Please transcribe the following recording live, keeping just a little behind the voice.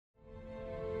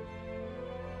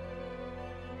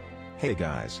Hey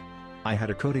guys. I had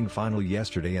a coding final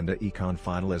yesterday and a econ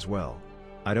final as well.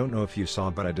 I don't know if you saw,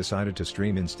 but I decided to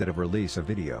stream instead of release a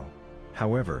video.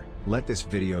 However, let this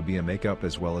video be a makeup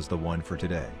as well as the one for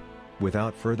today.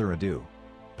 Without further ado.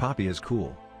 Poppy is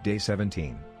cool, day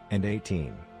 17 and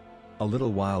 18. A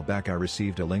little while back I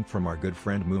received a link from our good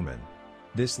friend Moomin.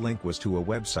 This link was to a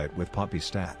website with Poppy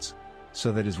stats.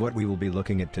 So that is what we will be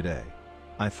looking at today.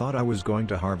 I thought I was going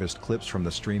to harvest clips from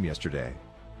the stream yesterday.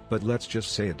 But let's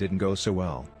just say it didn't go so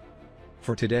well.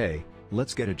 For today,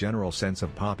 let's get a general sense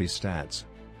of Poppy's stats.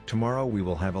 Tomorrow we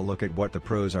will have a look at what the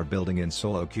pros are building in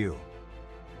solo queue.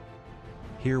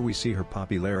 Here we see her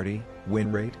popularity,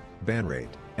 win rate, ban rate,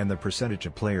 and the percentage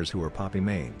of players who are Poppy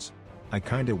mains. I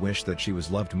kinda wish that she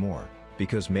was loved more,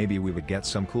 because maybe we would get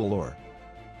some cool lore.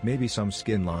 Maybe some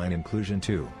skin line inclusion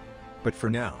too. But for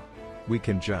now, we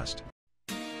can just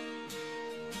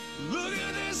look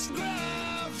at this graph.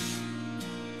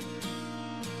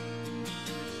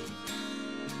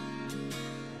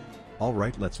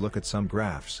 Alright, let's look at some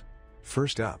graphs.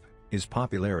 First up, is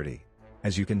popularity.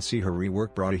 As you can see, her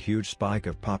rework brought a huge spike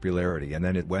of popularity and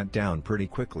then it went down pretty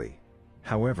quickly.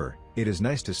 However, it is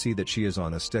nice to see that she is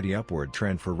on a steady upward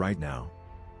trend for right now.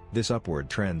 This upward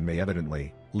trend may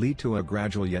evidently lead to a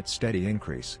gradual yet steady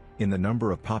increase in the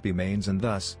number of Poppy mains and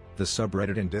thus, the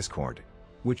subreddit and Discord.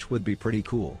 Which would be pretty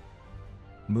cool.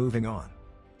 Moving on.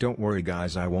 Don't worry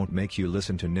guys, I won't make you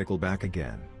listen to Nickelback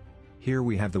again. Here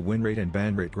we have the win rate and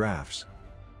ban rate graphs.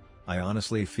 I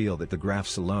honestly feel that the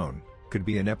graphs alone could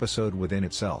be an episode within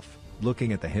itself,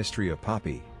 looking at the history of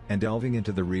Poppy, and delving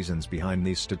into the reasons behind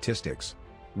these statistics.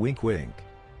 Wink wink.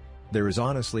 There is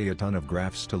honestly a ton of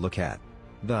graphs to look at.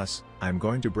 Thus, I'm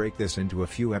going to break this into a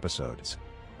few episodes.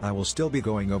 I will still be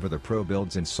going over the pro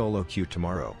builds in solo queue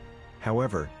tomorrow.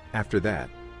 However, after that,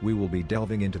 we will be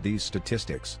delving into these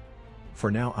statistics.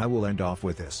 For now I will end off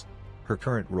with this. Her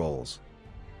current roles.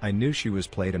 I knew she was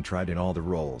played and tried in all the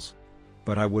roles.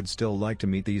 But I would still like to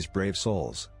meet these brave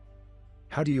souls.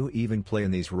 How do you even play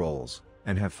in these roles,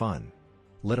 and have fun?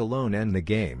 Let alone end the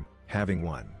game, having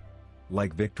won.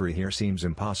 Like victory here seems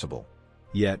impossible.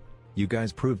 Yet, you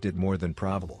guys proved it more than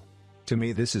probable. To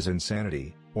me this is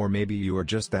insanity, or maybe you are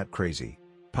just that crazy.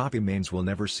 Poppy mains will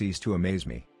never cease to amaze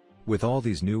me. With all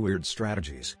these new weird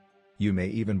strategies. You may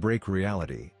even break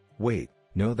reality. Wait,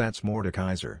 no, that's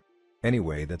Mordekaiser.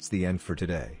 Anyway, that's the end for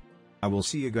today. I will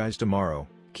see you guys tomorrow.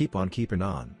 Keep on keeping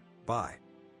on. Bye.